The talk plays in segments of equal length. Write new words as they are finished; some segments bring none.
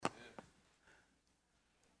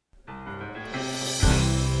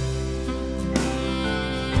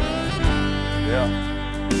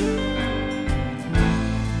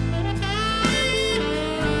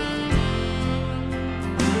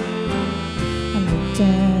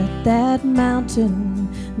at that mountain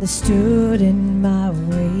that stood in my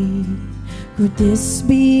way. Could this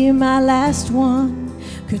be my last one?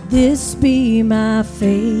 Could this be my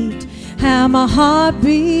fate? How my heart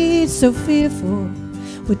beats so fearful,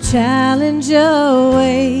 what challenge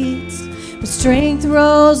awaits? But strength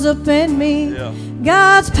rose up in me,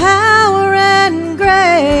 God's power and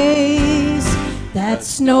grace.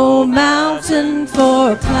 That's no mountain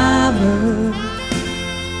for a climber.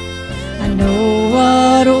 I know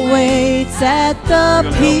what awaits at the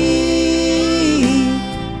peak.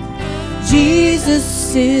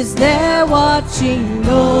 Jesus is there watching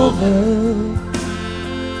over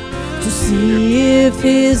to see if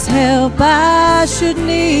His help I should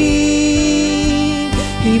need.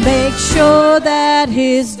 He makes sure that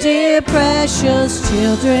His dear precious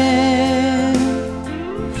children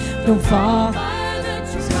don't fall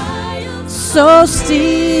so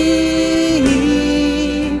steep.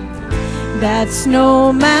 That's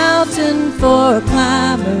no mountain for a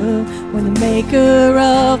climber when the maker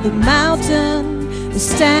of the mountain is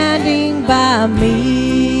standing by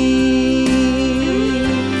me.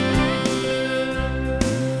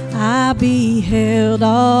 I beheld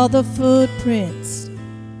all the footprints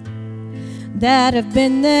that have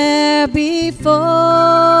been there before,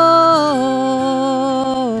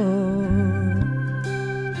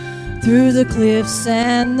 through the cliffs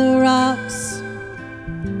and the rocks,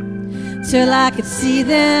 till I could see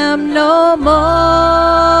them no more.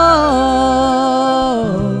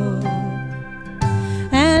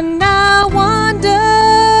 And I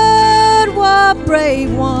wondered what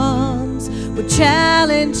brave ones would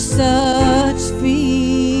challenge such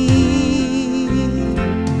feat.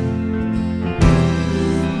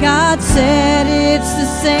 God said it's the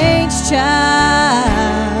saint's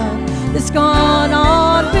child that's gone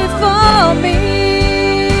on before me.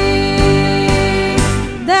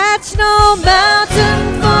 That's no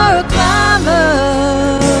mountain for a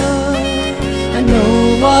climber. I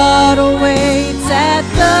know what awaits at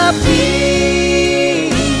the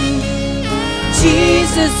peak.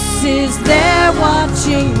 Jesus is there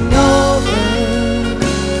watching over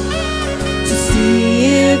to see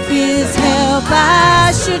if His help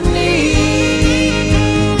I should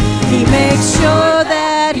need. He makes sure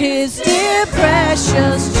that His dear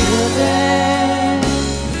precious children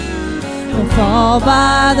don't fall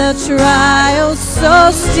by the trials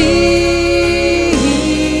so steep.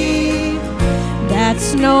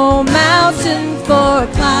 That's no mountain for a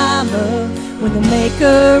climber when the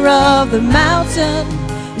maker of the mountain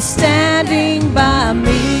is standing by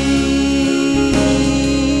me.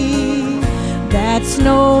 That's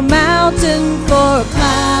no mountain for a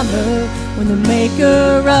climber when the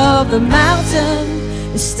maker of the mountain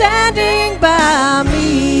is standing by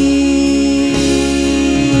me.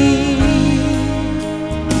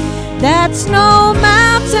 That's no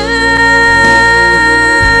mountain.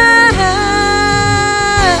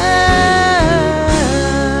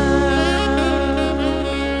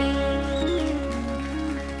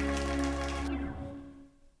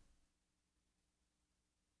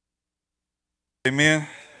 Amen.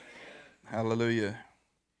 Hallelujah.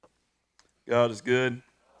 God is good.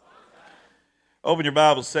 Open your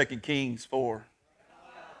Bibles, 2 Kings 4.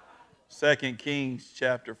 2 Kings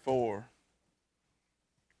chapter 4.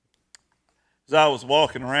 As I was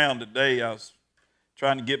walking around today, I was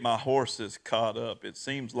trying to get my horses caught up. It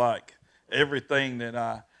seems like everything that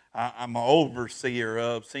I'm an overseer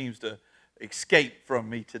of seems to escape from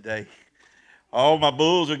me today. All my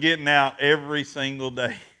bulls are getting out every single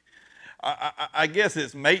day. I guess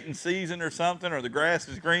it's mating season or something, or the grass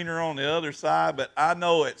is greener on the other side, but I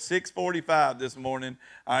know at 6:45 this morning,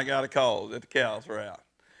 I got a call that the cows were out.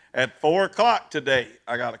 At 4 o'clock today,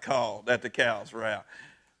 I got a call that the cows were out.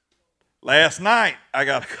 Last night, I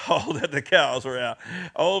got a call that the cows were out.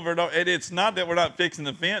 Over and over. And it's not that we're not fixing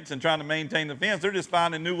the fence and trying to maintain the fence. They're just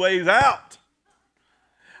finding new ways out.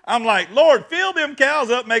 I'm like, Lord, fill them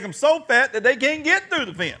cows up, make them so fat that they can't get through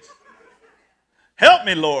the fence. Help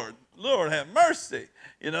me, Lord. Lord, have mercy.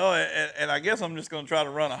 You know, and I guess I'm just going to try to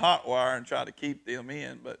run a hot wire and try to keep them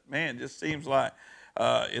in. But, man, it just seems like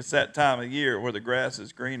it's that time of year where the grass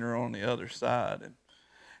is greener on the other side.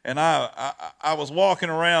 And I was walking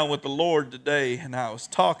around with the Lord today, and I was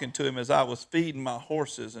talking to Him as I was feeding my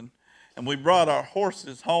horses. And we brought our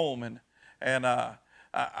horses home, and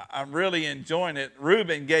I'm really enjoying it.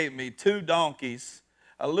 Reuben gave me 2 donkeys,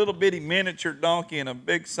 a little bitty miniature donkey and a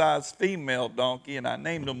big-sized female donkey, and I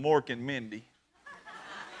named them Mork and Mindy.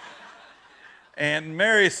 And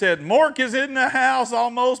Mary said, Mork is in the house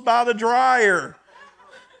almost by the dryer.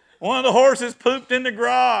 One of the horses pooped in the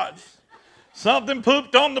garage. Something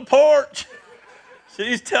pooped on the porch.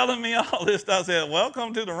 She's telling me all this stuff. I said,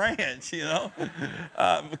 welcome to the ranch,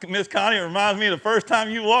 Miss Connie, it reminds me of the first time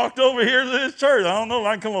you walked over here to this church. I don't know if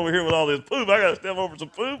I can come over here with all this poop. I got to step over some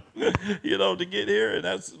poop, to get here. And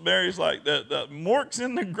that's Mary's like, the mork's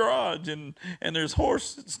in the garage, and there's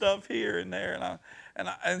horse stuff here and there.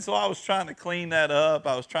 And so I was trying to clean that up.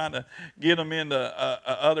 I was trying to get them into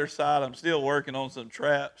other side. I'm still working on some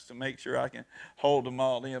traps to make sure I can hold them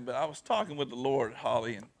all in. But I was talking with the Lord,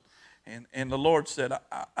 Holly, and the Lord said,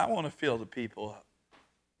 I want to fill the people up.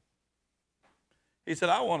 He said,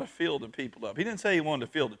 I want to fill the people up. He didn't say he wanted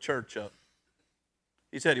to fill the church up.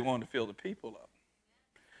 He said he wanted to fill the people up.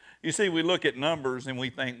 You see, we look at numbers and we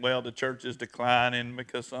think, well, the church is declining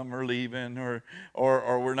because some are leaving or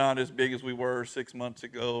we're not as big as we were 6 months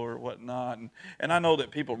ago or whatnot. And I know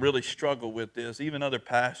that people really struggle with this. Even other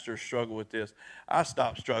pastors struggle with this. I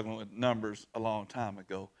stopped struggling with numbers a long time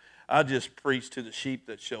ago. I just preach to the sheep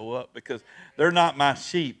that show up because they're not my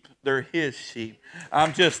sheep. They're his sheep.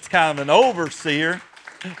 I'm just kind of an overseer.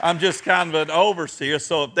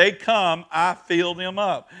 So if they come, I fill them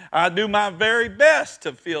up. I do my very best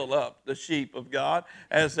to fill up the sheep of God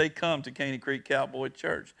as they come to Caney Creek Cowboy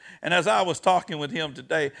Church. And as I was talking with him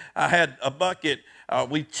today, I had a bucket.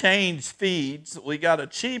 We changed feeds. We got a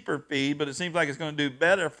cheaper feed, but it seems like it's going to do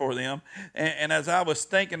better for them. And as I was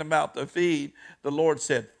thinking about the feed, the Lord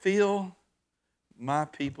said, fill my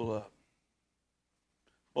people up.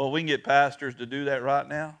 Well, we can get pastors to do that right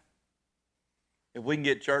now. If we can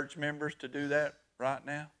get church members to do that right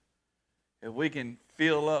now, if we can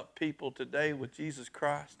fill up people today with Jesus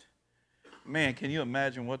Christ, man, can you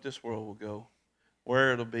imagine what this world will go,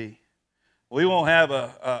 where it'll be? We won't have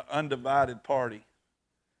a undivided party.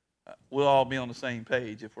 We'll all be on the same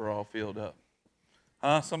page if we're all filled up.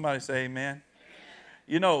 Huh? Somebody say amen.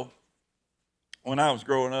 You know, when I was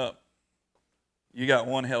growing up, you got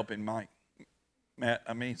one helping, Mike.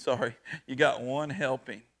 You got one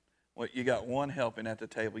helping. Well, you got one helping at the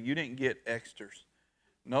table. You didn't get extras.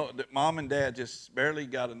 No, that mom and dad just barely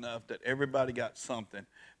got enough that everybody got something,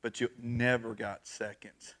 but you never got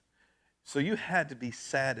seconds. So you had to be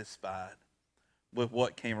satisfied with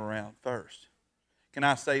what came around first. Can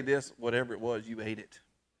I say this? Whatever it was, you ate it.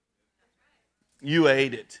 You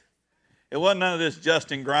ate it. It wasn't none of this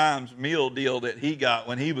Justin Grimes meal deal that he got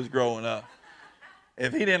when he was growing up.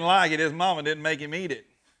 If he didn't like it, his mama didn't make him eat it.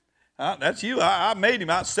 That's you. I made him.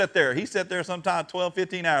 I'd sit there. He sat there sometimes 12,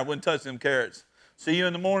 15 hours, wouldn't touch them carrots. See you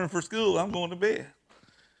in the morning for school. I'm going to bed.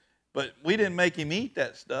 But we didn't make him eat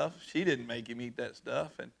that stuff. She didn't make him eat that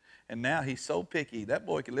stuff. And now he's so picky. That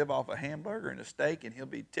boy could live off a hamburger and a steak, and he'll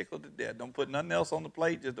be tickled to death. Don't put nothing else on the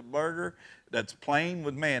plate, just a burger that's plain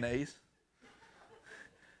with mayonnaise.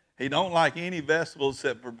 He don't like any vegetables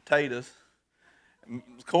except for potatoes.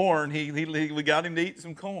 Corn, we got him to eat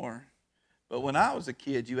some corn. But when I was a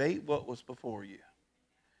kid, you ate what was before you.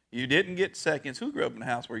 You didn't get seconds. Who grew up in a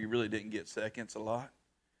house where you really didn't get seconds a lot?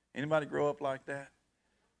 Anybody grow up like that?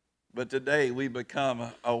 But today we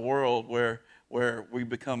become a world where we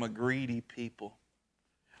become a greedy people.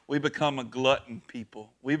 We become a glutton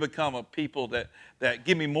people. We become a people that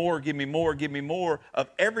give me more, give me more, give me more of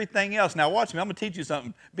everything else. Now watch me, I'm going to teach you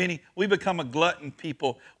something. Benny, we become a glutton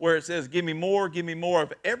people where it says give me more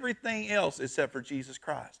of everything else except for Jesus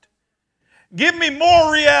Christ. Give me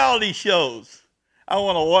more reality shows. I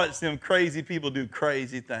want to watch them crazy people do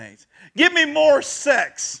crazy things. Give me more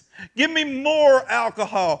sex. Give me more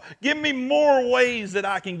alcohol. Give me more ways that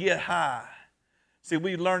I can get high. See,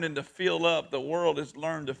 we're learning to fill up. The world has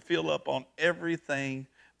learned to fill up on everything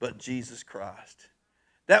but Jesus Christ.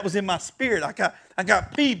 That was in my spirit. I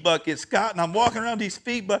got feed buckets, Scott, and I'm walking around these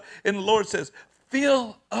feed buckets, and the Lord says,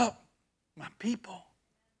 fill up my people.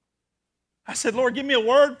 I said, Lord, give me a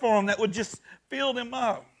word for them that would just fill them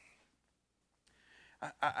up.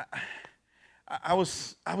 I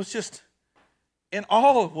was just in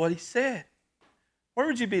awe of what he said. Where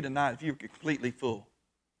would you be tonight if you were completely full?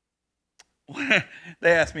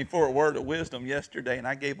 They asked me for a word of wisdom yesterday, and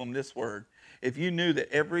I gave them this word. If you knew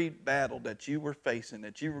that every battle that you were facing,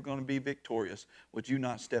 that you were going to be victorious, would you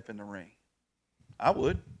not step in the ring? I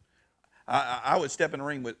would. I would step in the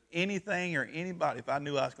ring with anything or anybody if I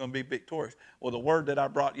knew I was going to be victorious. Well, the word that I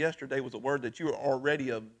brought yesterday was a word that you are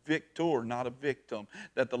already a victor, not a victim.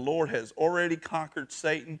 That the Lord has already conquered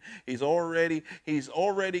Satan. He's already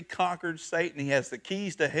conquered Satan. He has the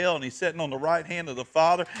keys to hell, and he's sitting on the right hand of the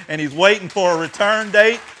Father, and he's waiting for a return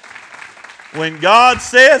date. When God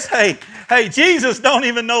says, hey, Jesus don't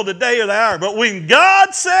even know the day or the hour, but when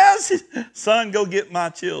God says, son, go get my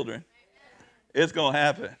children, it's going to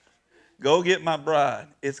happen. Go get my bride.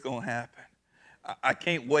 It's going to happen. I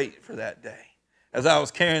can't wait for that day. As I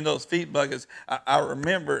was carrying those feed buckets, I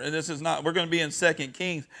remember, and this is not, we're going to be in 2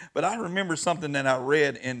 Kings, but I remember something that I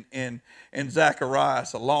read in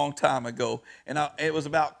Zacharias a long time ago, and it was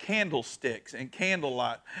about candlesticks and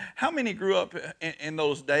candlelight. How many grew up in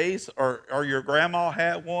those days, or your grandma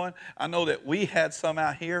had one? I know that we had some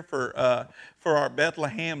out here for our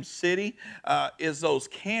Bethlehem city, is those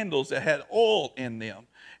candles that had oil in them,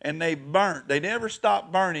 and they burnt. They never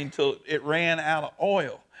stopped burning till it ran out of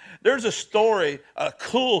oil. There's a story, a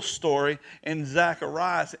cool story in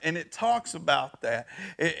Zacharias, and it talks about that.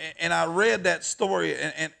 And I read that story,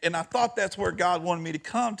 and I thought that's where God wanted me to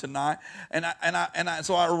come tonight.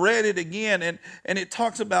 So I read it again, and it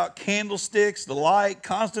talks about candlesticks, the light,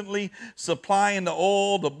 constantly supplying the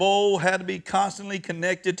oil. The bowl had to be constantly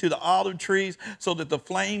connected to the olive trees so that the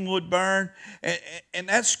flame would burn. And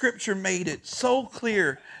that scripture made it so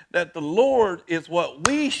clear that the Lord is what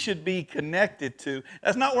we should be connected to.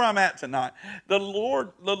 That's not where I'm at tonight. The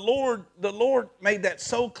Lord made that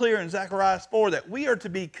so clear in Zechariah 4 that we are to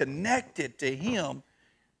be connected to Him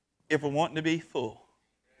if we're wanting to be full.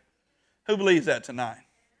 Who believes that tonight?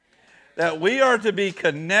 That we are to be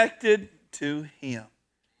connected to Him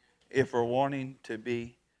if we're wanting to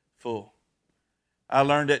be full. I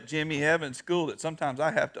learned at Jimmy Evans School that sometimes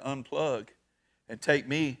I have to unplug and take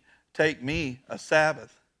me a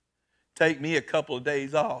Sabbath. Take me a couple of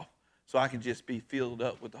days off so I can just be filled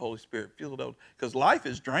up with the Holy Spirit. Filled up, because life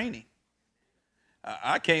is draining.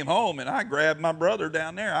 I came home and I grabbed my brother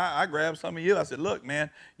down there. I grabbed some of you. I said, look,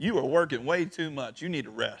 man, you are working way too much. You need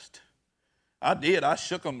to rest. I did. I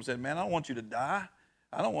shook him and said, man, I don't want you to die.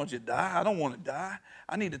 I don't want you to die. I don't want to die.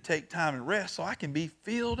 I need to take time and rest so I can be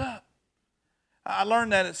filled up. I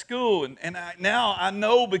learned that at school, and now I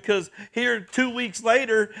know, because here 2 weeks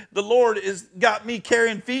later, the Lord has got me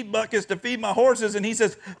carrying feed buckets to feed my horses, and He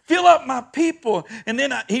says, fill up my people. And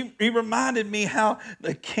then He reminded me how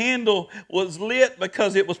the candle was lit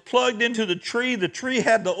because it was plugged into the tree. The tree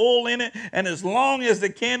had the oil in it, and as long as the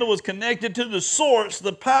candle was connected to the source,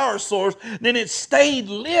 the power source, then it stayed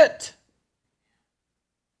lit.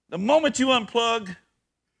 The moment you unplug,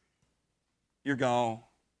 you're gone.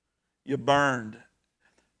 You're burned.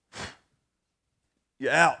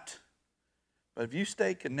 You're out. But if you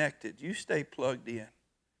stay connected, you stay plugged in,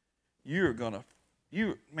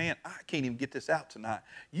 man, I can't even get this out tonight.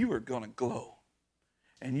 You are going to glow.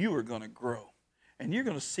 And you are going to grow. And you're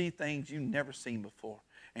going to see things you've never seen before.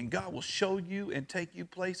 And God will show you and take you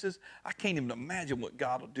places. I can't even imagine what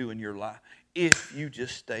God will do in your life if you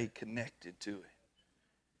just stay connected to it.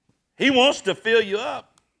 He wants to fill you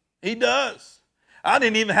up. He does. I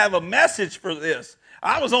didn't even have a message for this.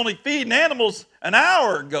 I was only feeding animals an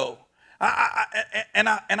hour ago.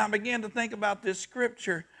 I began to think about this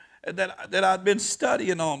scripture that I'd been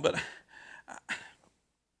studying on, but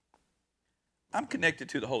I'm connected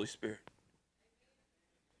to the Holy Spirit.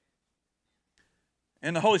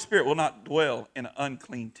 And the Holy Spirit will not dwell in an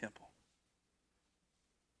unclean temple.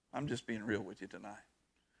 I'm just being real with you tonight.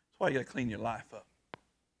 That's why you got to clean your life up.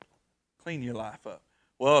 Clean your life up.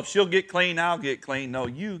 Well, if she'll get clean, I'll get clean. No,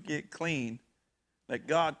 you get clean. Let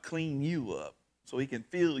God clean you up so He can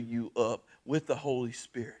fill you up with the Holy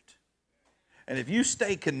Spirit. And if you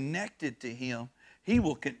stay connected to Him, He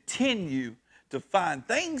will continue to find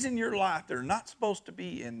things in your life that are not supposed to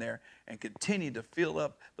be in there and continue to fill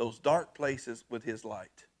up those dark places with His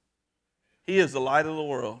light. He is the light of the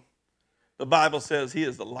world. The Bible says He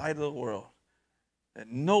is the light of the world, that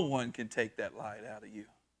no one can take that light out of you.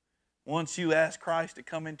 Once you ask Christ to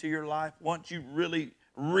come into your life, once you really,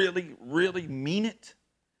 really, really mean it,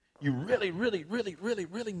 you really, really, really, really,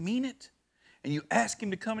 really mean it, and you ask Him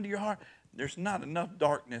to come into your heart, there's not enough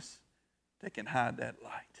darkness that can hide that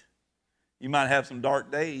light. You might have some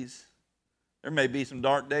dark days. There may be some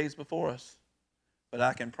dark days before us, but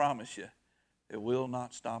I can promise you, it will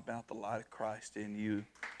not stomp out the light of Christ in you.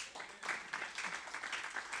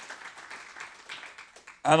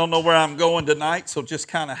 I don't know where I'm going tonight, so just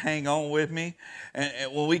kind of hang on with me.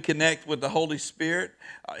 And when we connect with the Holy Spirit,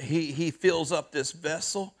 He fills up this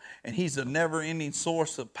vessel, and He's a never-ending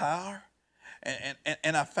source of power.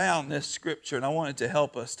 And I found this scripture, and I wanted to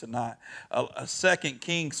help us tonight. 2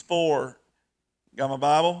 Kings 4. Got my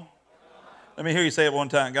Bible? Let me hear you say it one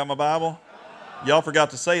time. Got my Bible? Y'all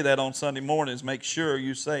forgot to say that on Sunday mornings. Make sure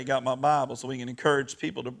you say, got my Bible, so we can encourage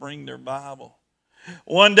people to bring their Bible.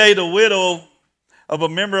 One day the widow of a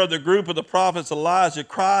member of the group of the prophets Elijah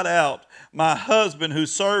cried out, my husband who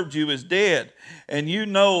served you is dead, and you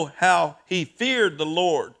know how he feared the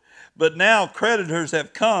Lord. But now creditors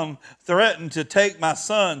have come, threatened to take my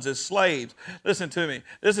sons as slaves. Listen to me.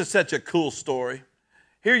 This is such a cool story.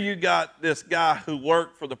 Here you got this guy who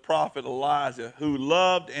worked for the prophet Elijah, who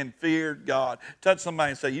loved and feared God. Touch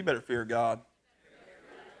somebody and say, you better fear God.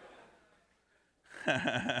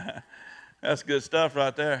 That's good stuff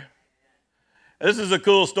right there. This is a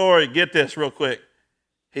cool story. Get this real quick.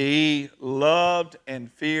 He loved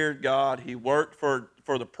and feared God. He worked for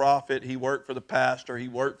the prophet. He worked for the pastor. He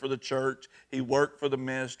worked for the church. He worked for the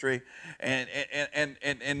ministry. And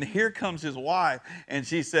here comes his wife. And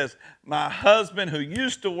she says, my husband who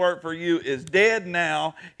used to work for you is dead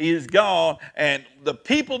now. He is gone. And the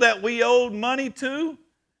people that we owed money to,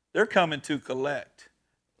 they're coming to collect.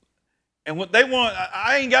 And what they want,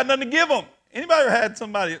 I ain't got nothing to give them. Anybody ever had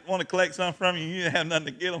somebody want to collect something from you and you didn't have nothing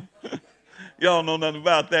to give them? Y'all know nothing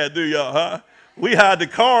about that, do y'all, huh? We hide the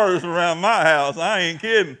cars around my house. I ain't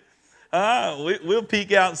kidding. We'll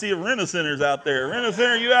peek out and see if Rent-A-Center's out there.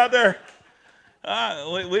 Rent-A-Center, you out there?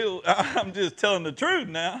 I'm just telling the truth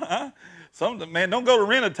now. Man, don't go to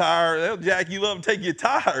Rent-A-Tire. They'll jack you up and take your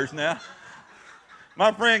tires now.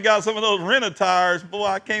 My friend got some of those Rent-A-Tires. Boy,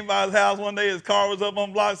 I came by his house one day. His car was up on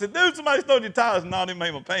the block. I said, dude, somebody stole your tires. No, they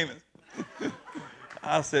made my payments.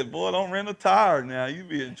 I said, boy, don't rent a tire now. You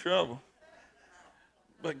be in trouble.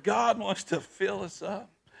 But God wants to fill us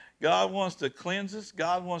up. God wants to cleanse us.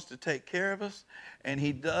 God wants to take care of us. And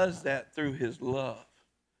he does that through his love.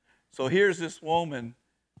 So here's this woman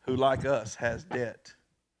who, like us, has debt.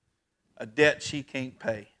 A debt she can't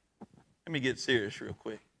pay. Let me get serious real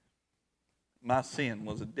quick. My sin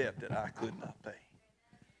was a debt that I could not pay.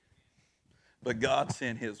 But God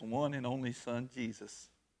sent his one and only son, Jesus,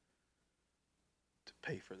 to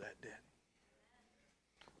pay for that debt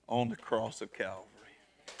on the cross of Calvary.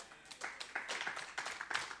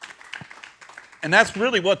 And that's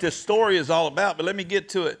really what this story is all about, but let me get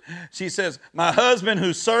to it. She says, my husband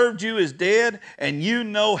who served you is dead, and you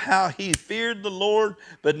know how he feared the Lord,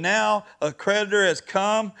 but now a creditor has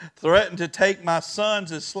come, threatened to take my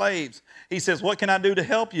sons as slaves. He says, what can I do to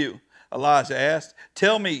help you? Elijah asked,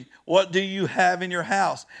 tell me, what do you have in your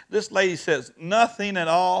house? This lady says, nothing at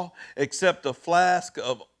all except a flask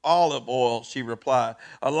of olive oil, she replied.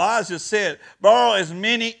 Elijah said, borrow as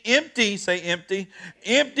many empty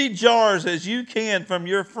jars as you can from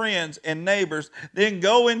your friends and neighbors. Then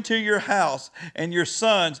go into your house and your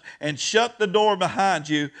sons and shut the door behind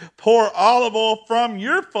you. Pour olive oil from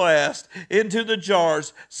your flask into the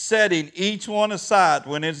jars, setting each one aside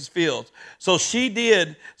when it is filled. So she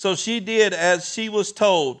did as she was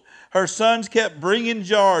told. Her sons kept bringing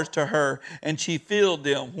jars to her, and she filled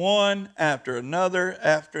them one after another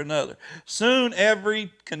after another. Soon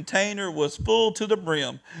every container was full to the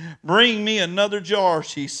brim. Bring me another jar,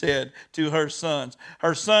 she said to her sons.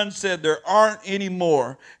 Her sons said, there aren't any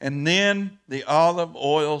more. And then the olive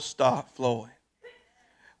oil stopped flowing.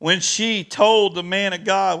 When she told the man of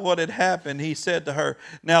God what had happened, he said to her,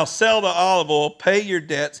 now sell the olive oil, pay your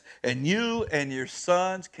debts, and you and your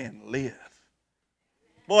sons can live.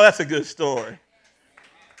 Boy, that's a good story.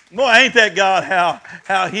 Boy, ain't that God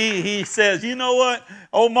how he says, you know what?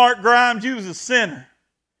 Old Mark Grimes, you was a sinner.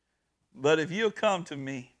 But if you'll come to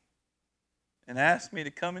me and ask me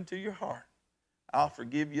to come into your heart, I'll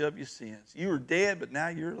forgive you of your sins. You were dead, but now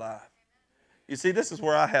you're alive. You see, this is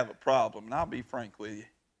where I have a problem, and I'll be frank with you.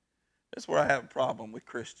 This is where I have a problem with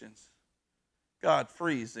Christians. God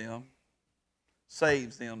frees them,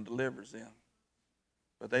 saves them, delivers them,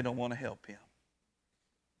 but they don't want to help him.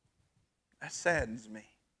 That saddens me.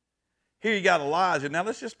 Here you got Elijah. Now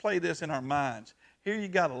let's just play this in our minds. Here you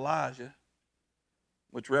got Elijah,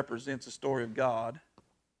 which represents the story of God.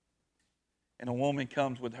 And a woman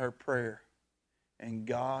comes with her prayer. And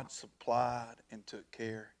God supplied and took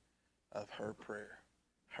care of her prayer,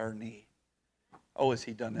 her need. Oh, has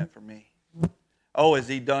he done that for me? Oh, has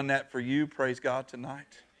he done that for you? Praise God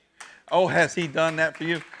tonight. Oh, has he done that for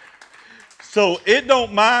you? So it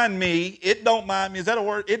don't mind me. Is that a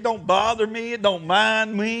word? It don't bother me. It don't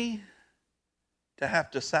mind me to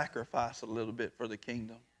have to sacrifice a little bit for the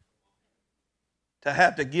kingdom. To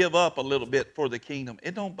have to give up a little bit for the kingdom.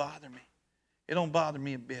 It don't bother me. It don't bother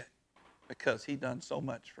me a bit because he done so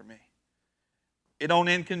much for me. It don't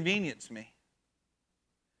inconvenience me.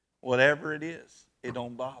 Whatever it is, it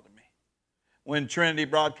don't bother me. When Trinity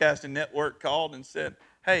Broadcasting Network called and said,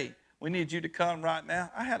 hey, we need you to come right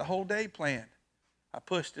now, I had a whole day planned. I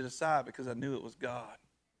pushed it aside because I knew it was God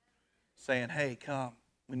saying, hey, come.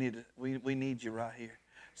 We need you right here.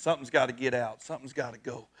 Something's got to get out. Something's got to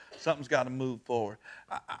go. Something's got to move forward.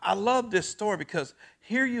 I love this story because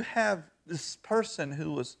here you have this person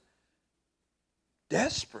who was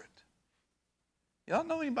desperate. Y'all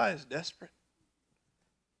know anybody that's desperate?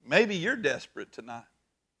 Maybe you're desperate tonight.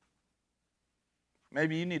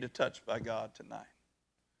 Maybe you need a touch by God tonight.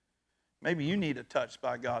 Maybe you need a touch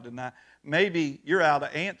by God tonight. Maybe you're out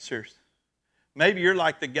of answers. Maybe you're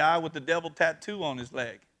like the guy with the devil tattoo on his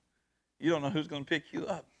leg. You don't know who's going to pick you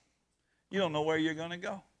up. You don't know where you're going to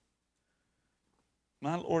go.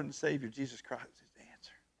 My Lord and Savior, Jesus Christ, is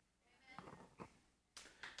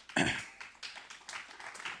the answer.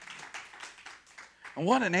 And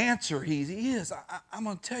what an answer he is. I'm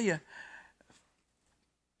going to tell you.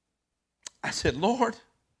 I said, Lord,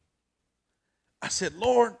 I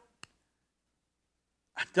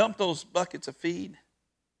dumped those buckets of feed.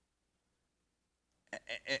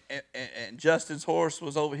 And Justin's horse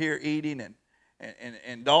was over here eating,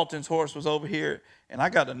 and Dalton's horse was over here. And I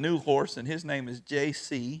got a new horse, and his name is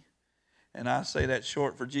JC. And I say that's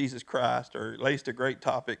short for Jesus Christ, or at least a great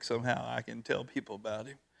topic somehow I can tell people about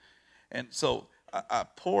him. And so I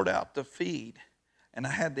poured out the feed, and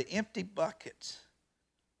I had the empty buckets.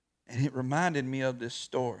 And it reminded me of this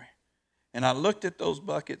story. And I looked at those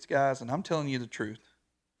buckets, guys, and I'm telling you the truth.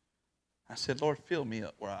 I said, Lord, fill me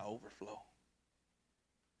up where I overflow.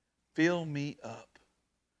 Fill me up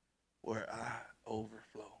where I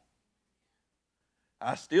overflow.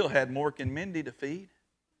 I still had Mork and Mindy to feed.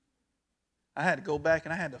 I had to go back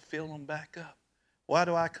and I had to fill them back up. Why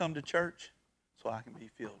do I come to church? So I can be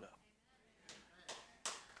filled up.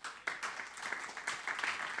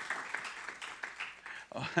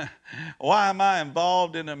 Why am I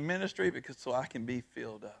involved in a ministry? Because so I can be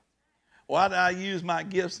filled up. Why do I use my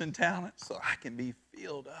gifts and talents? So I can be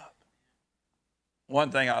filled up.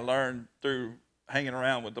 One thing I learned through hanging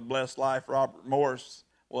around with the Blessed Life, Robert Morris,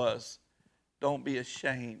 was don't be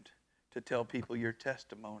ashamed to tell people your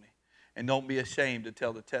testimony. And don't be ashamed to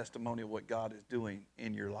tell the testimony of what God is doing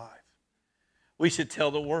in your life. We should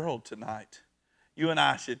tell the world tonight. You and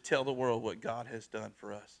I should tell the world what God has done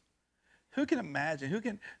for us. Who can imagine?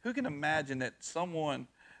 Who can imagine that someone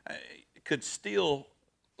could steal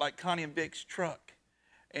like Connie and Vic's truck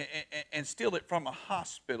and steal it from a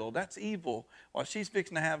hospital? That's evil. While she's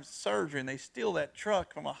fixing to have surgery, and they steal that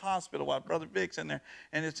truck from a hospital while Brother Vic's in there,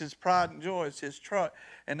 and it's his pride and joy. It's his truck,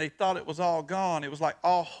 and they thought it was all gone. It was like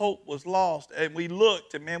all hope was lost. And we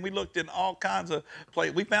looked, and man, we looked in all kinds of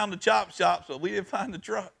places. We found the chop shops, but we didn't find the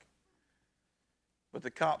truck. But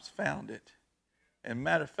the cops found it. And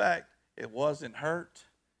matter of fact, it wasn't hurt.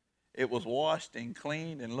 It was washed and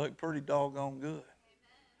cleaned and looked pretty doggone good.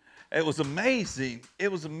 It was amazing.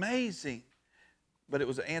 It was amazing. But it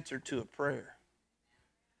was an answer to a prayer.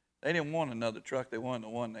 They didn't want another truck. They wanted the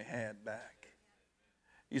one they had back.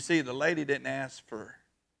 You see, the lady didn't ask for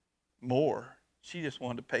more. She just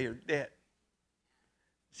wanted to pay her debt.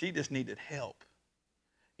 She just needed help.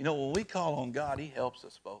 You know, when we call on God, He helps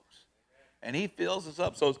us, folks. And He fills us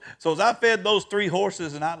up. So as I fed those 3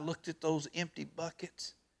 horses and I looked at those empty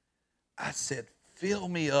buckets, I said, fill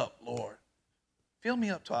me up, Lord. Fill me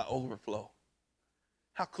up till I overflow.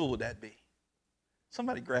 How cool would that be?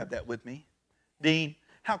 Somebody grab that with me. Dean,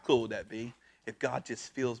 how cool would that be if God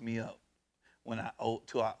just fills me up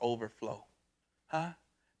till I overflow? Huh?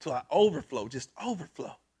 Till I overflow, just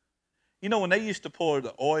overflow. You know, when they used to pour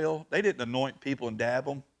the oil, they didn't anoint people and dab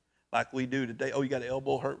them like we do today. Oh, you got an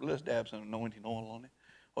elbow hurt? Let's dab some anointing oil on it.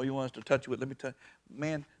 Oh, you want us to touch you with? Let me touch.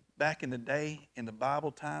 Man, back in the day, in the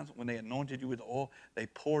Bible times, when they anointed you with the oil, they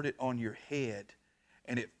poured it on your head,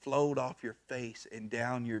 and it flowed off your face and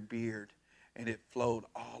down your beard, and it flowed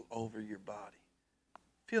all over your body.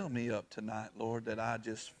 Fill me up tonight, Lord, that I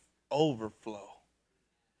just overflow.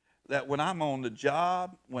 That when I'm on the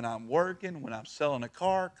job, when I'm working, when I'm selling a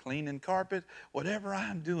car, cleaning carpet, whatever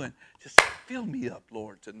I'm doing, just fill me up,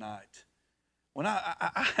 Lord, tonight. When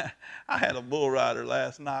I had a bull rider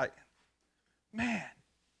last night, man,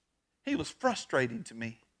 he was frustrating to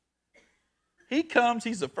me. He comes,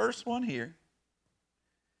 he's the first one here.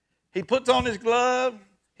 He puts on his glove,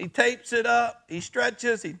 he tapes it up, he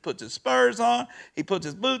stretches, he puts his spurs on, he puts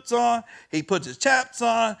his boots on, he puts his chaps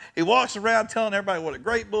on, he walks around telling everybody what a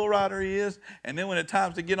great bull rider he is, and then when it's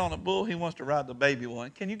time to get on a bull, he wants to ride the baby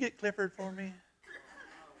one. Can you get Clifford for me?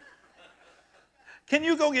 Can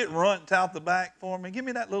you go get Runt out the back for me? Give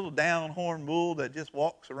me that little down horn bull that just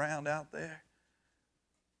walks around out there.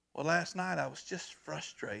 Well, last night I was just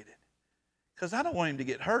frustrated because I don't want him to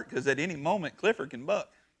get hurt, because at any moment Clifford can buck.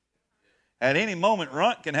 At any moment,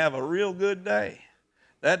 Runt can have a real good day.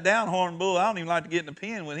 That down horn bull, I don't even like to get in the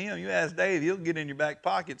pen with him. You ask Dave, he'll get in your back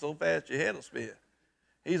pocket so fast your head will spin.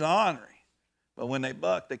 He's ornery. But when they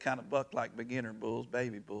buck, they kind of buck like beginner bulls,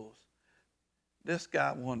 baby bulls. This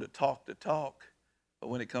guy wanted to talk the talk, but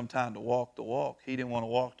when it come time to walk the walk, he didn't want to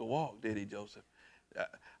walk the walk, did he, Joseph?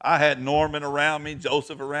 I had Norman around me,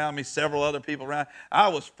 Joseph around me, several other people around. I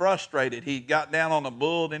was frustrated. He got down on a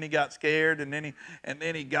bull, then he got scared, and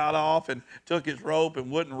then he got off and took his rope and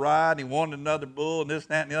wouldn't ride. He wanted another bull and this,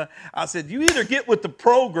 that, and the other. I said, you either get with the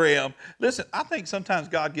program. Listen, I think sometimes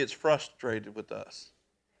God gets frustrated with us.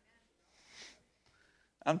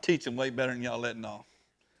 I'm teaching way better than y'all letting on.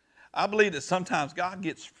 I believe that sometimes God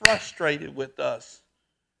gets frustrated with us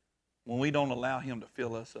when we don't allow him to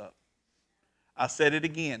fill us up. I said it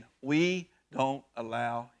again. We don't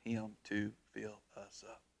allow him to fill us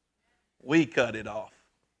up. We cut it off.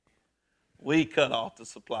 We cut off the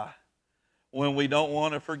supply. When we don't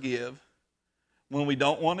want to forgive, when we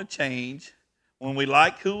don't want to change, when we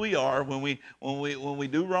like who we are, when we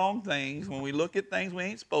do wrong things, when we look at things we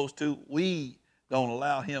ain't supposed to, we don't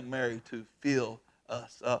allow him, Mary, to fill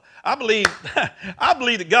us up. I believe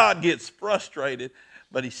that God gets frustrated,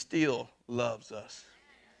 but he still loves us.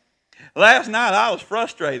 Last night I was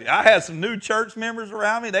frustrated. I had some new church members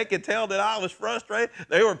around me. They could tell that I was frustrated.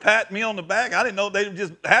 They were patting me on the back. I didn't know they were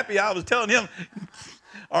just happy I was telling him,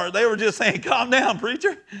 or they were just saying, calm down,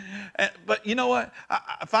 preacher. But you know what?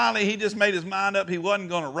 Finally, he just made his mind up. He wasn't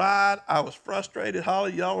going to ride. I was frustrated.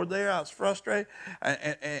 Holly, y'all were there. I was frustrated.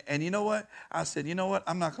 And you know what? I said, you know what?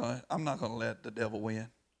 I'm not going to let the devil win.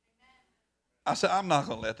 I said, I'm not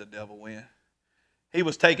going to let the devil win. He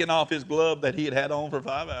was taking off his glove that he had on for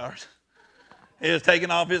 5 hours. He was taking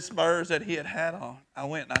off his spurs that he had on. I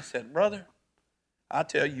went and I said, brother, I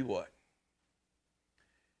tell you what.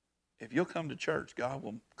 If you'll come to church, God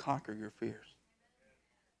will conquer your fears.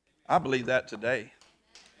 I believe that today.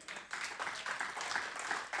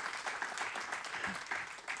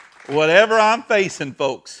 Whatever I'm facing,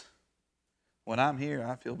 folks, when I'm here,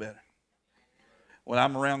 I feel better. When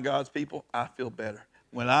I'm around God's people, I feel better.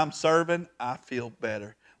 When I'm serving, I feel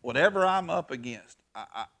better. Whatever I'm up against,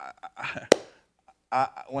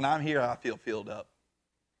 when I'm here, I feel filled up.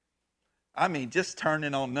 I mean, just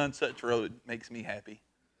turning on None Such Road makes me happy.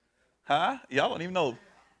 Huh? Y'all don't even know.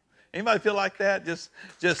 Anybody feel like that? Just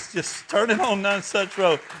turning on None Such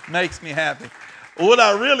Road makes me happy. What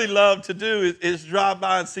I really love to do is drive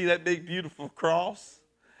by and see that big, beautiful cross.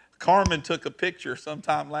 Carmen took a picture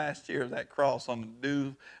sometime last year of that cross on the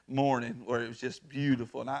dew morning where it was just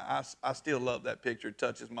beautiful. And I still love that picture. It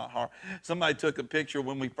touches my heart. Somebody took a picture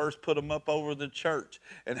when we first put them up over the church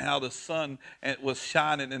and how the sun was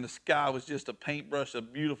shining and the sky was just a paintbrush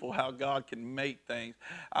of beautiful, how God can make things.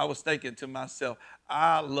 I was thinking to myself,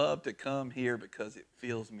 I love to come here because it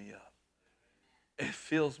fills me up. It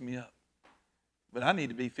fills me up. But I need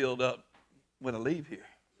to be filled up when I leave here.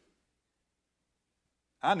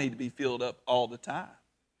 I need to be filled up all the time.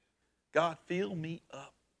 God, fill me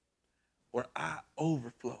up where I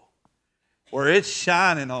overflow, where it's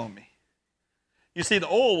shining on me. You see, the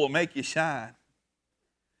oil will make you shine.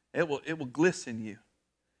 It will glisten you.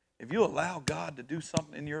 If you allow God to do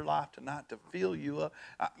something in your life tonight to fill you up,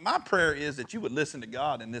 my prayer is that you would listen to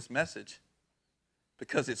God in this message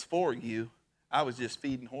because it's for you. I was just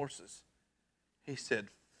feeding horses. He said,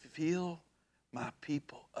 fill my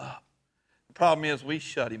people up. The problem is we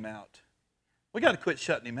shut him out. We got to quit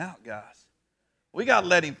shutting him out, guys. We got to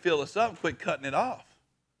let him fill us up and quit cutting it off.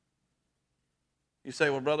 You say,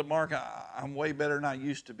 well, Brother Mark, I'm way better than I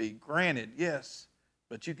used to be. Granted, yes,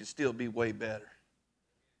 but you can still be way better.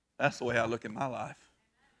 That's the way I look at my life.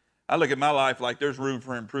 I look at my life like there's room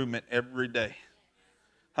for improvement every day.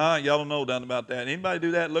 Huh? Y'all don't know nothing about that. Anybody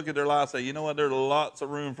do that? Look at their life and say, you know what? There's lots of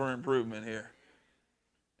room for improvement here.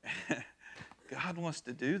 God wants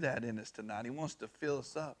to do that in us tonight. He wants to fill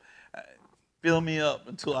us up. Fill me up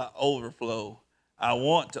until I overflow. I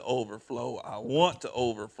want to overflow. I want to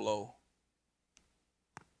overflow.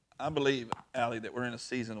 I believe, Allie, that we're in a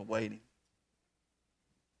season of waiting.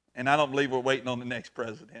 And I don't believe we're waiting on the next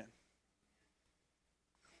president.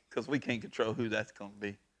 Because we can't control who that's going to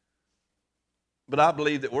be. But I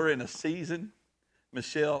believe that we're in a season,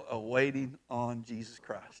 Michelle, of waiting on Jesus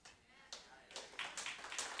Christ.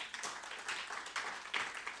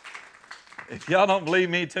 If y'all don't believe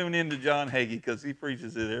me, tune in to John Hagee because he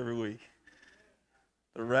preaches it every week.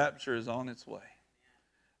 The rapture is on its way.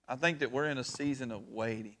 I think that we're in a season of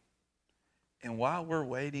waiting. And while we're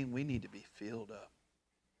waiting, we need to be filled up.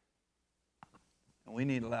 And we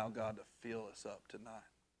need to allow God to fill us up tonight.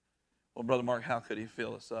 Well, Brother Mark, how could he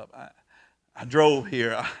fill us up? I drove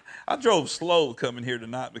here. I drove slow coming here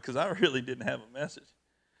tonight because I really didn't have a message.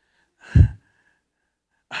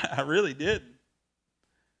 I really didn't.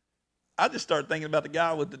 I just started thinking about the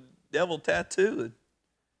guy with the devil tattoo and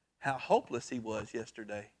how hopeless he was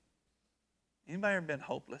yesterday. Anybody ever been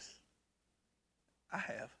hopeless? I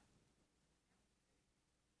have.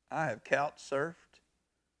 I have couch surfed.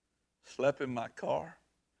 slept in my car,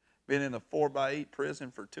 been in a 4x8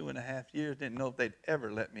 prison for 2.5 years, didn't know if they'd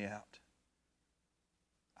ever let me out.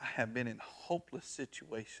 I have been in hopeless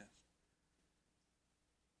situations.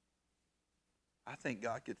 I think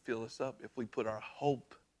God could fill us up if we put our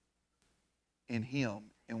hope in Him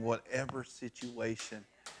in whatever situation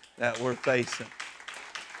that we're facing.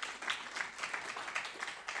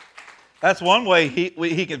 That's one way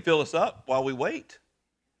He can fill us up while we wait,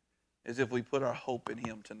 is if we put our hope in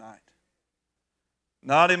Him tonight.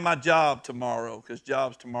 Not in my job tomorrow, because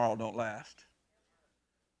jobs tomorrow don't last.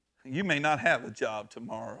 You may not have a job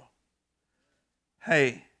tomorrow.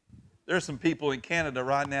 Hey, there's some people in Canada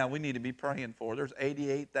right now we need to be praying for. There's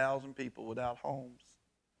 88,000 people without homes.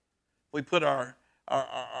 We put our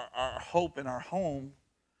hope in our home.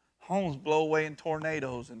 Homes blow away in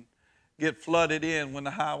tornadoes and get flooded in when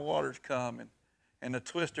the high waters come, and the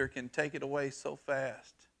twister can take it away so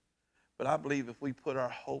fast. But I believe if we put our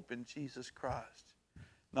hope in Jesus Christ,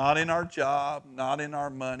 not in our job, not in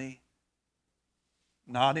our money,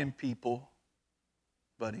 not in people,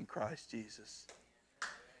 but in Christ Jesus.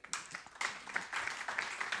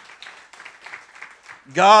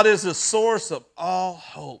 God is the source of all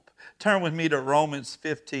hope. Turn with me to Romans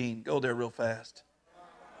 15. Go there real fast.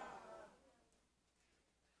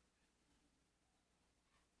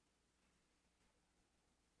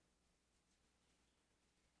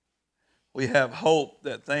 We have hope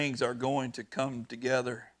that things are going to come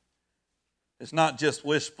together. It's not just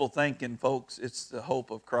wishful thinking, folks. It's the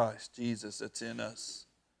hope of Christ Jesus that's in us.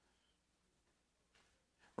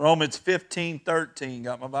 Romans 15:13.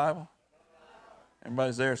 Got my Bible?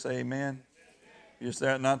 Everybody's there, say amen. If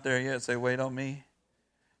you're not there yet, say wait on me.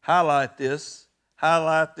 Highlight this,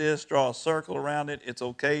 draw a circle around it. It's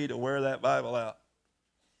okay to wear that Bible out.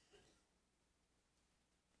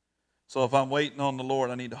 So if I'm waiting on the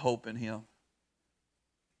Lord, I need to hope in Him.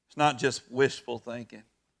 It's not just wishful thinking.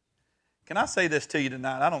 Can I say this to you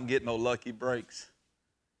tonight? I don't get no lucky breaks.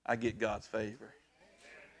 I get God's favor.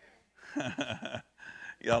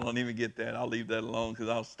 Y'all don't even get that. I'll leave that alone because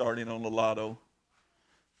I was starting on the lotto.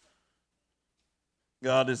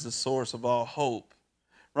 God is the source of all hope.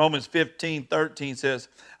 Romans 15:13 says,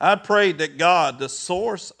 I prayed that God, the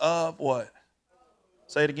source of what?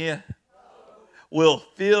 Say it again. Will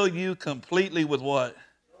fill you completely with what?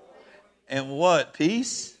 And what?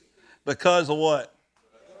 Peace? Because of what?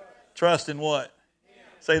 Trust in what?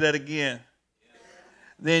 Say that again.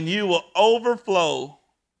 Then you will overflow.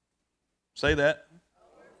 Say that.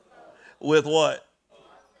 With what?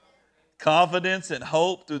 Confidence and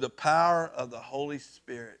hope through the power of the Holy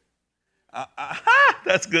Spirit.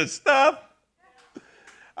 That's good stuff.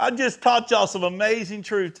 I just taught y'all some amazing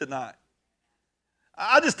truth tonight.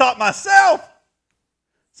 I just taught myself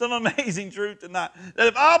some amazing truth tonight. That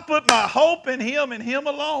if I put my hope in Him and Him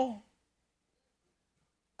alone,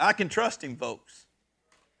 I can trust Him, folks.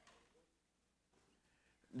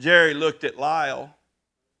 Jerry looked at Lyle.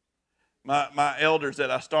 My elders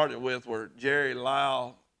that I started with were Jerry,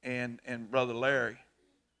 Lyle, and Brother Larry.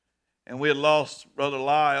 And we had lost Brother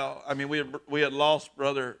Lyle. We had lost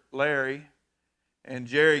Brother Larry. And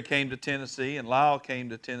Jerry came to Tennessee, and Lyle came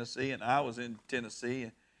to Tennessee, and I was in Tennessee.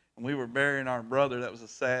 And we were burying our brother. That was a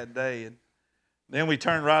sad day. And then we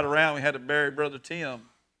turned right around. We had to bury Brother Tim.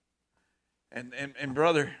 And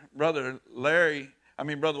Brother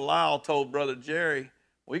Lyle told Brother Jerry,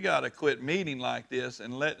 we got to quit meeting like this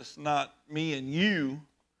and let us not, me and you,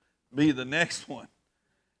 be the next one.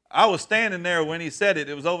 I was standing there when he said it.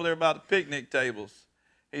 It was over there by the picnic tables.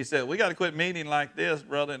 He said, we got to quit meeting like this,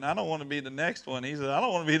 brother, and I don't want to be the next one. He said, I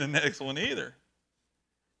don't want to be the next one either.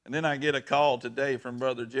 And then I get a call today from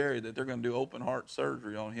Brother Jerry that they're going to do open heart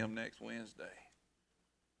surgery on him next Wednesday.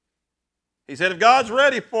 He said, if God's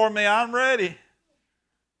ready for me, I'm ready.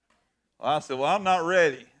 Well, I said, well, I'm not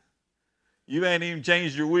ready. You ain't even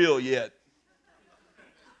changed your will yet.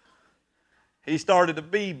 He started a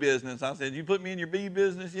bee business. I said, you put me in your bee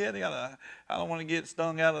business yet? I don't want to get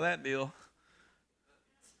stung out of that deal.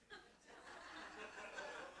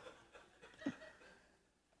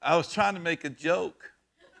 I was trying to make a joke.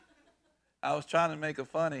 I was trying to make it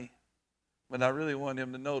funny. But I really wanted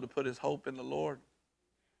him to know to put his hope in the Lord.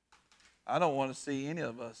 I don't want to see any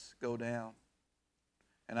of us go down.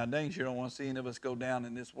 And I dang sure don't want to see any of us go down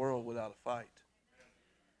in this world without a fight.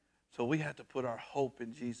 So we have to put our hope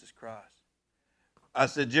in Jesus Christ. I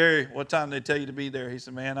said, Jerry, what time did they tell you to be there? He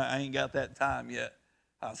said, man, I ain't got that time yet.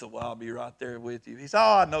 I said, well, I'll be right there with you. He said,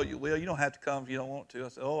 oh, I know you will. You don't have to come if you don't want to. I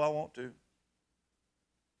said, oh, I want to.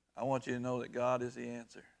 I want you to know that God is the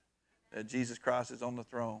answer, that Jesus Christ is on the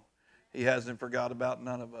throne. He hasn't forgot about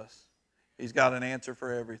none of us. He's got an answer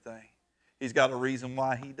for everything. He's got a reason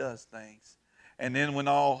why he does things. And then when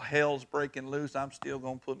all hell's breaking loose, I'm still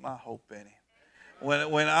going to put my hope in him.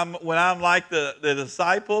 When I'm like the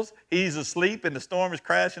disciples, he's asleep and the storm is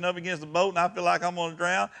crashing up against the boat and I feel like I'm going to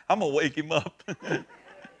drown, I'm going to wake him up.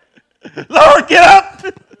 Lord, get up!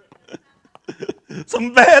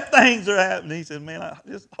 Some bad things are happening. He said, man,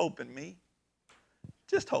 just hope in me.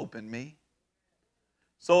 Just hope in me.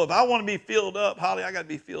 So if I want to be filled up, Holly, I got to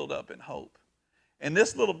be filled up in hope. And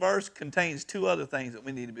this little verse contains two other things that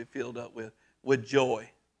we need to be filled up with joy.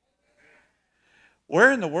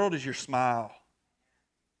 Where in the world is your smile?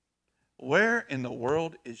 Where in the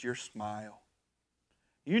world is your smile?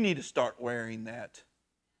 You need to start wearing that.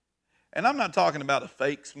 And I'm not talking about a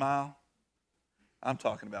fake smile. I'm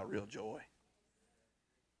talking about real joy.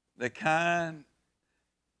 The kind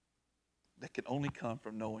that can only come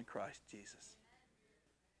from knowing Christ Jesus.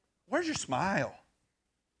 Where's your smile?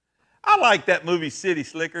 I like that movie City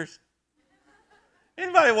Slickers.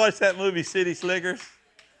 Anybody watch that movie City Slickers?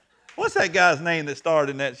 What's that guy's name that starred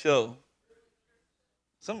in that show?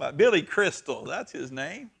 Somebody, Billy Crystal, that's his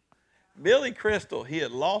name. Billy Crystal, he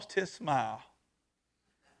had lost his smile.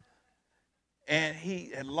 And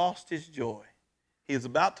he had lost his joy. He was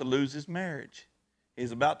about to lose his marriage. He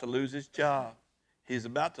was about to lose his job. He was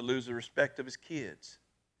about to lose the respect of his kids.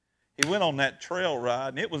 He went on that trail ride,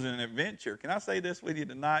 and it was an adventure. Can I say this with you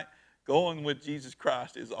tonight? Going with Jesus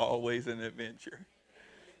Christ is always an adventure.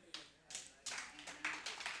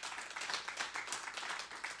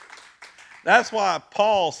 That's why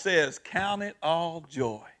Paul says, count it all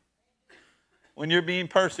joy. When you're being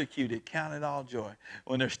persecuted, count it all joy.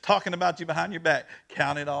 When they're talking about you behind your back,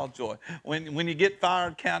 count it all joy. When you get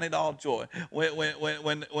fired, count it all joy. When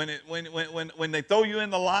they throw you in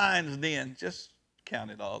the lion's den, just count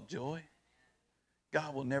it all joy.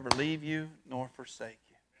 God will never leave you nor forsake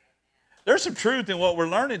you. There's some truth in what we're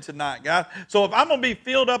learning tonight, guys. So if I'm going to be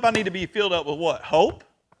filled up, I need to be filled up with what? Hope,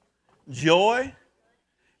 joy.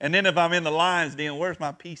 And then if I'm in the lion's den, where's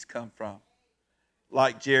my peace come from?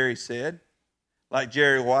 Like Jerry said, like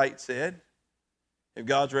Jerry White said, if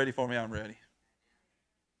God's ready for me, I'm ready.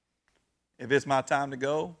 If it's my time to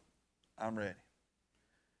go, I'm ready.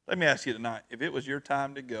 Let me ask you tonight, if it was your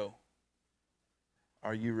time to go,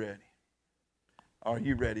 are you ready? Are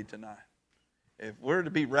you ready tonight? If we're to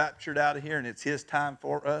be raptured out of here and it's His time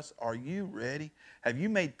for us, are you ready? Have you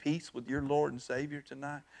made peace with your Lord and Savior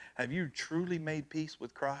tonight? Have you truly made peace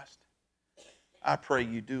with Christ? I pray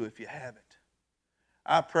you do if you haven't.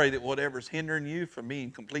 I pray that whatever's hindering you from being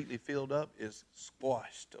completely filled up is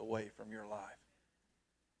squashed away from your life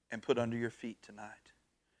and put under your feet tonight.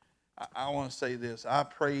 I want to say this. I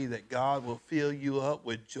pray that God will fill you up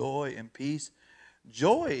with joy and peace.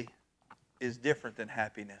 Joy is different than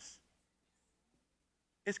happiness.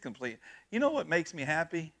 It's complete. You know what makes me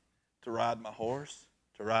happy? To ride my horse,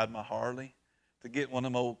 to ride my Harley, to get one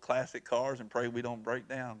of them old classic cars and pray we don't break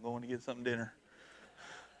down going to get something dinner.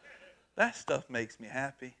 That stuff makes me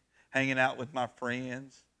happy. Hanging out with my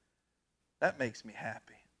friends, that makes me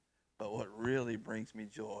happy. But what really brings me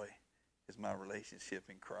joy is my relationship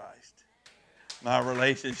in Christ. My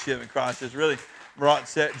relationship in Christ has really brought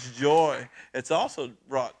such joy. It's also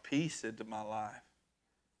brought peace into my life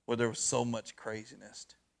where there was so much craziness.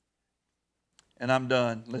 And I'm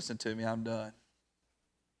done. Listen to me, I'm done.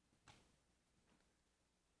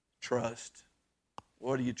 Trust.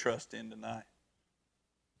 What do you trust in tonight?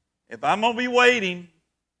 If I'm going to be waiting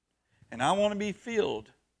and I want to be filled,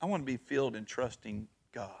 I want to be filled in trusting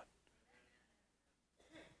God.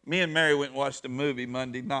 Me and Mary went and watched a movie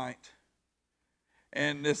Monday night.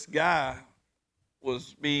 And this guy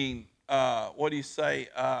was being,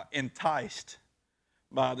 enticed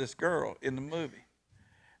by this girl in the movie.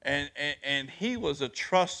 And he was a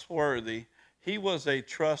trustworthy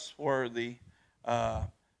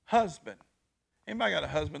husband. Anybody got a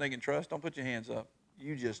husband they can trust? Don't put your hands up.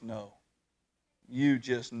 You just know. You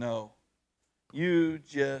just know. You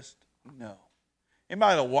just know.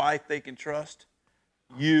 Anybody got a wife they can trust?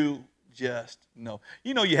 You just know.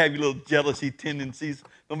 You know you have your little jealousy tendencies.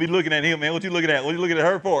 Don't be looking at him, man. What you looking at? What you looking at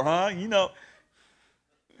her for, huh? You know.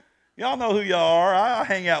 Y'all know who y'all are. I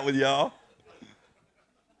hang out with y'all.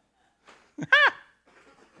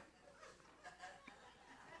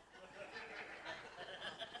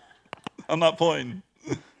 I'm not pointing.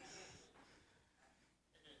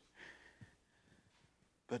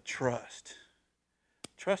 But trust.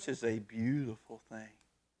 Trust is a beautiful thing.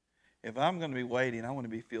 If I'm going to be waiting, I want to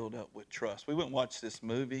be filled up with trust. We went and watched this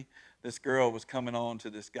movie. This girl was coming on to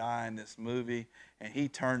this guy in this movie, and he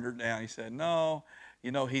turned her down. He said, no.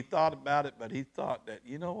 You know, he thought about it, but he thought that,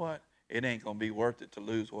 you know what? It ain't going to be worth it to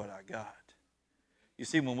lose what I got. You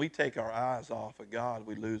see, when we take our eyes off of God,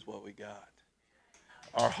 we lose what we got.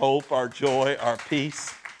 Our hope, our joy, our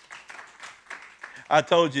peace. I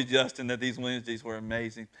told you, Justin, that these Wednesdays were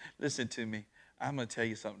amazing. Listen to me. I'm going to tell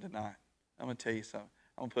you something tonight. I'm going to tell you something.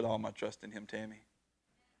 I'm going to put all my trust in him, Tammy.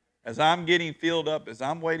 As I'm getting filled up, as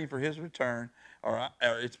I'm waiting for his return, or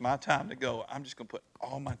it's my time to go, I'm just going to put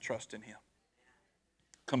all my trust in him.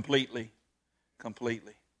 Completely.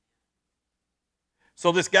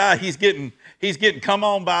 So this guy, he's getting come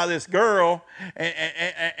on by this girl,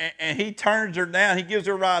 and he turns her down. He gives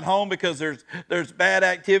her a ride home because there's bad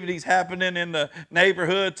activities happening in the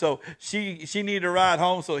neighborhood. So she needed a ride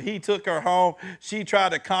home, so he took her home. She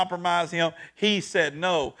tried to compromise him. He said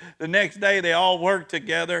no. The next day, they all worked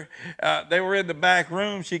together. They were in the back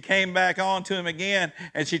room. She came back on to him again,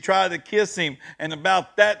 and she tried to kiss him. And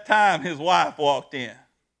about that time, his wife walked in.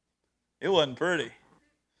 It wasn't pretty.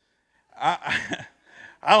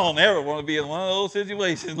 I don't ever want to be in one of those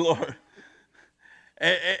situations, Lord.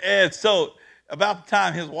 And so about the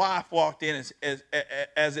time his wife walked in,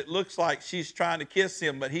 as it looks like she's trying to kiss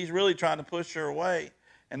him, but he's really trying to push her away.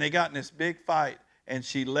 And they got in this big fight, and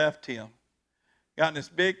she left him.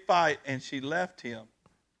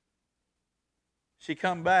 She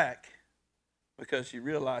come back because she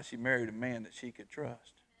realized she married a man that she could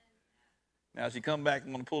trust. Now she come back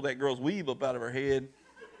and want to pull that girl's weave up out of her head.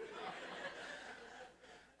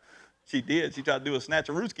 She did. She tried to do a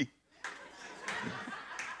snatch-a-rooski.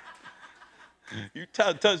 You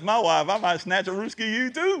touch my wife, I might snatch-a-rooski you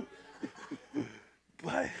too.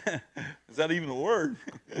 But is that even a word?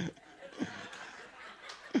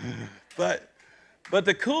 But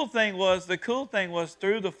the cool thing was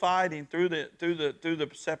through the fighting, through the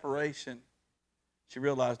separation, she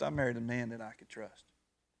realized I married a man that I could trust.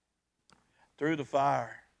 Through the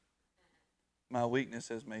fire, my weakness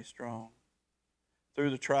has made strong.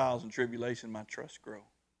 Through the trials and tribulation, my trust grows.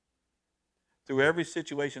 Through every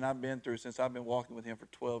situation I've been through since I've been walking with him for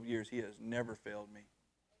 12 years, he has never failed me.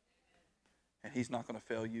 And he's not going to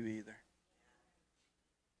fail you either.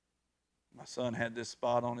 My son had this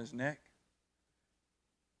spot on his neck.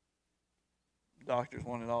 Doctors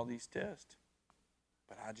wanted all these tests,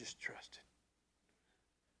 but I just trusted.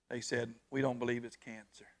 They said, we don't believe it's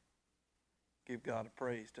cancer. Give God a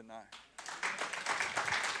praise tonight.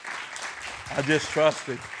 I just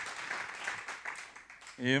trusted.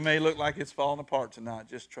 You may look like it's falling apart tonight.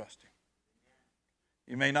 Just trust him.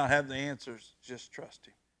 You may not have the answers. Just trust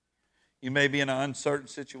him. You may be in an uncertain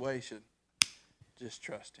situation. Just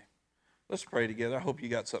trust him. Let's pray together. I hope you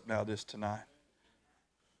got something out of this tonight.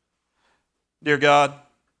 Dear God,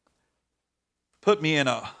 put me in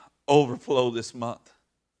an overflow this month.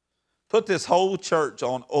 Put this whole church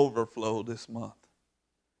on overflow this month.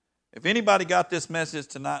 If anybody got this message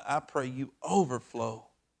tonight, I pray you overflow.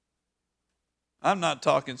 I'm not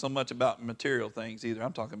talking so much about material things either.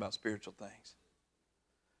 I'm talking about spiritual things.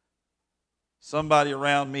 Somebody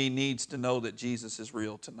around me needs to know that Jesus is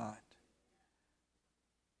real tonight.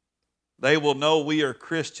 They will know we are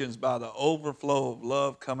Christians by the overflow of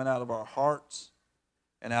love coming out of our hearts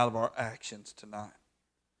and out of our actions tonight.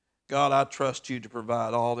 God, I trust you to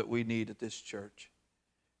provide all that we need at this church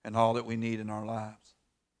and all that we need in our lives.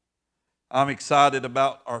 I'm excited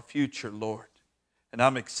about our future, Lord, and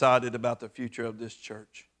I'm excited about the future of this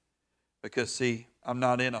church because, see, I'm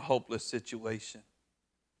not in a hopeless situation.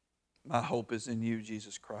 My hope is in you,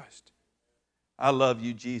 Jesus Christ. I love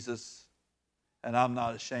you, Jesus, and I'm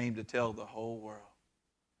not ashamed to tell the whole world.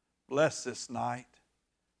 Bless this night.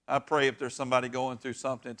 I pray if there's somebody going through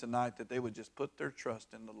something tonight that they would just put their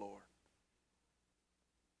trust in the Lord.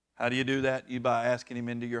 How do you do that? You by asking him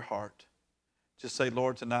into your heart. Just say,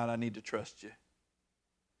 Lord, tonight I need to trust you.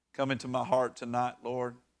 Come into my heart tonight,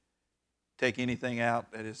 Lord. Take anything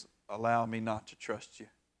out that is allowing me not to trust you.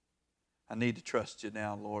 I need to trust you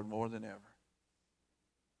now, Lord, more than ever.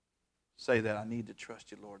 Say that. I need to trust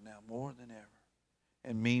you, Lord, now more than ever.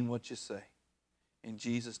 And mean what you say. In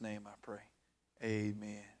Jesus' name I pray.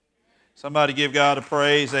 Amen. Somebody give God a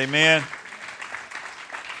praise. Amen.